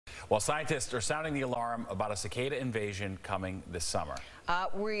Well, scientists are sounding the alarm about a cicada invasion coming this summer.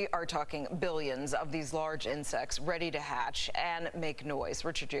 We are talking billions of these large insects ready to hatch and make noise.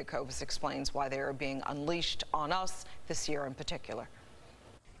 Richard Giacobbe explains why they are being unleashed on us this year in particular.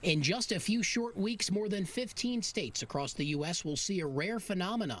 In just a few short weeks, more than 15 states across the U.S. will see a rare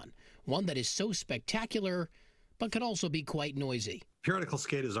phenomenon, one that is so spectacular, but can also be quite noisy. Periodical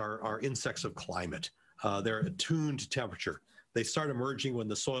cicadas are insects of climate. They're attuned to temperature. They start emerging when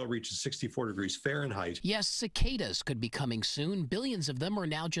the soil reaches 64 degrees Fahrenheit. Yes, cicadas could be coming soon. Billions of them are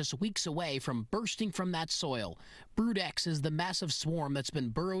now just weeks away from bursting from that soil. Brood X is the massive swarm that's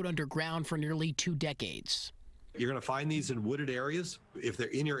been burrowed underground for nearly 2 decades. You're going to find these in wooded areas. If they're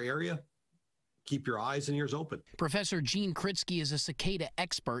in your area, keep your eyes and ears open. Professor Gene Kritsky is a cicada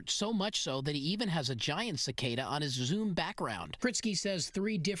expert, so much so that he even has a giant cicada on his Zoom background. Kritsky says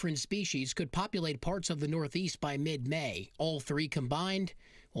 3 different species could populate parts of the Northeast by mid-May. All 3 combined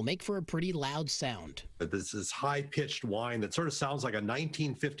will make for a pretty loud sound. This is high-pitched whine that sort of sounds like a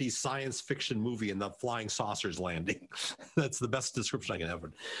 1950s science fiction movie in the flying saucers landing. That's the best description I can have.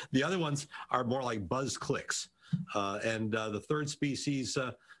 The other ones are more like buzzed clicks. And the third species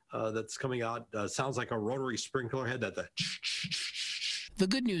that's coming out sounds like a rotary sprinkler head. The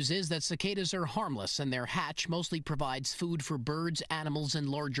good news is that cicadas are harmless, and their hatch mostly provides food for birds, animals, and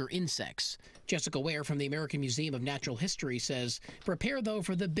larger insects. Jessica Ware from the American Museum of Natural History says, prepare, though,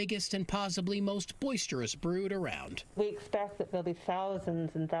 for the biggest and possibly most boisterous brood around. We expect that there'll be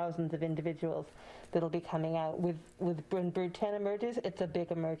thousands and thousands of individuals that'll be coming out. When brood 10 emerges, it's a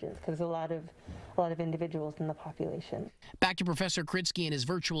big emergence because there's a lot of individuals in the population. Back to Professor Kritsky and his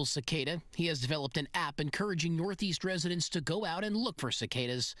virtual cicada. He has developed an app encouraging Northeast residents to go out and look for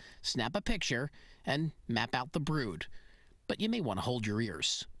cicadas, snap a picture, and map out the brood. But you may want to hold your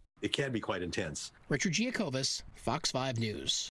ears. It can be quite intense. Richard Giacobbe, Fox 5 News.